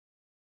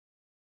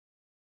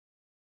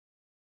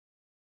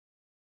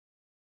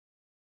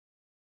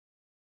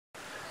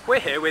We're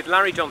here with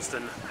Larry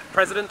Johnston,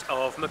 President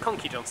of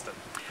McConkey-Johnston.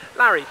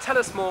 Larry, tell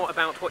us more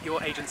about what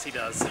your agency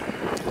does.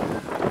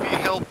 We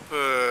help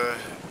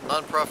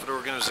non-profit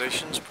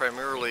organizations,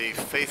 primarily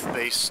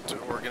faith-based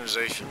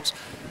organizations,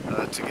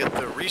 to get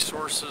the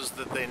resources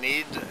that they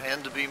need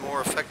and to be more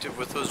effective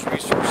with those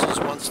resources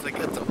once they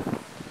get them.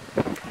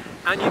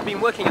 And you've been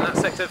working in that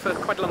sector for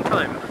quite a long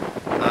time.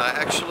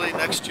 Actually,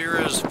 next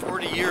year is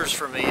 40 years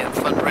for me in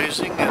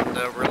fundraising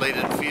and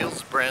related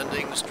fields,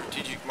 branding,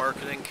 strategic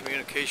marketing,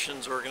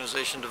 communications,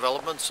 organization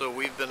development, so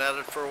we've been at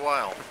it for a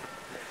while.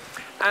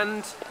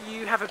 And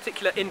you have a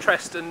particular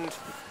interest and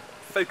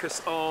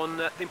focus on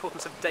the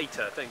importance of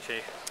data, don't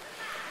you?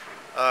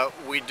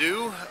 We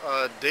do.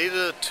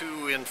 Data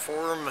to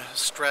inform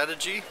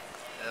strategy,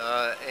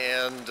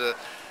 and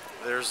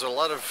there's a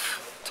lot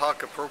of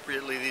talk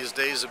appropriately these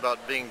days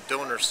about being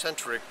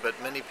donor-centric,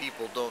 but many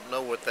people don't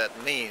know what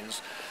that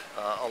means.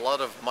 A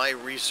lot of my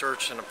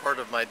research and a part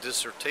of my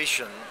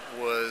dissertation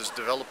was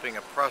developing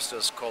a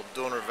process called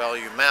donor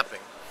value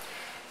mapping.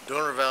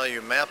 Donor value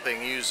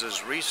mapping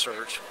uses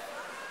research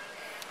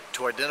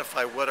to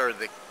identify what are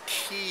the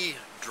key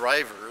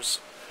drivers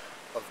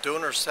of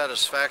donor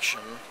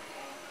satisfaction,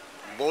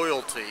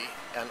 loyalty,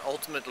 and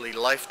ultimately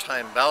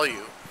lifetime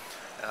value.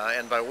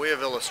 And by way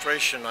of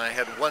illustration, I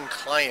had one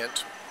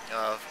client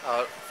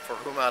for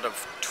whom out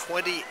of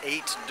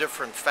 28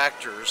 different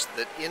factors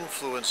that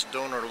influence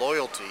donor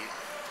loyalty,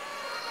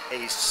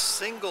 a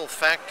single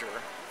factor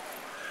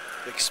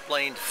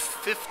explained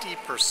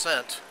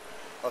 50%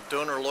 of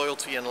donor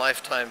loyalty and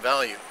lifetime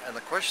value. And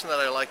the question that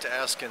I like to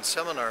ask in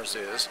seminars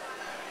is,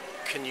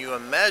 can you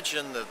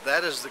imagine that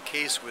that is the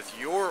case with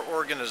your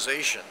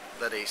organization,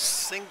 that a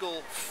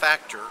single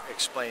factor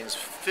explains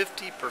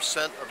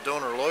 50% of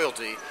donor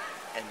loyalty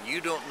and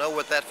you don't know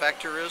what that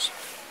factor is?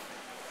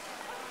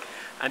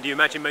 And do you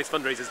imagine most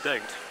fundraisers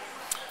don't?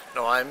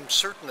 No, I'm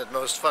certain that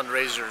most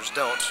fundraisers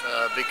don't,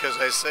 because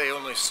I say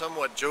only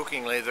somewhat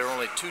jokingly there are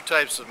only two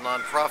types of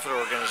nonprofit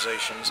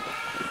organizations.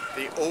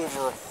 The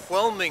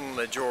overwhelming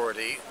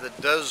majority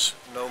that does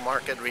no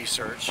market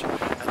research,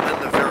 and then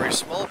the very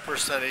small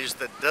percentage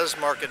that does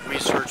market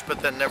research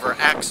but then never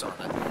acts on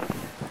it.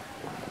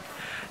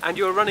 And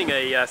you're running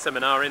a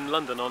seminar in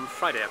London on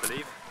Friday, I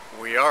believe.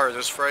 We are.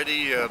 This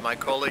Friday, my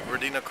colleague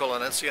Radina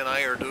Kolanetsi and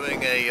I are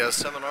doing a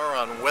seminar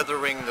on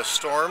weathering the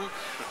storm,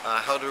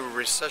 how to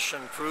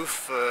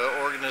recession-proof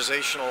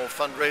organizational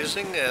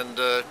fundraising,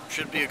 and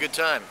should be a good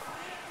time.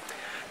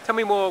 Tell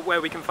me more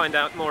where we can find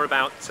out more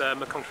about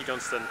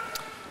McConkey-Johnston.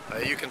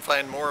 You can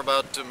find more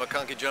about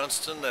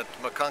McConkey-Johnston at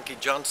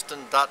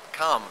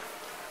McConkey-Johnston.com.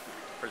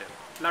 Brilliant.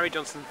 Larry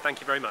Johnston,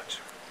 thank you very much.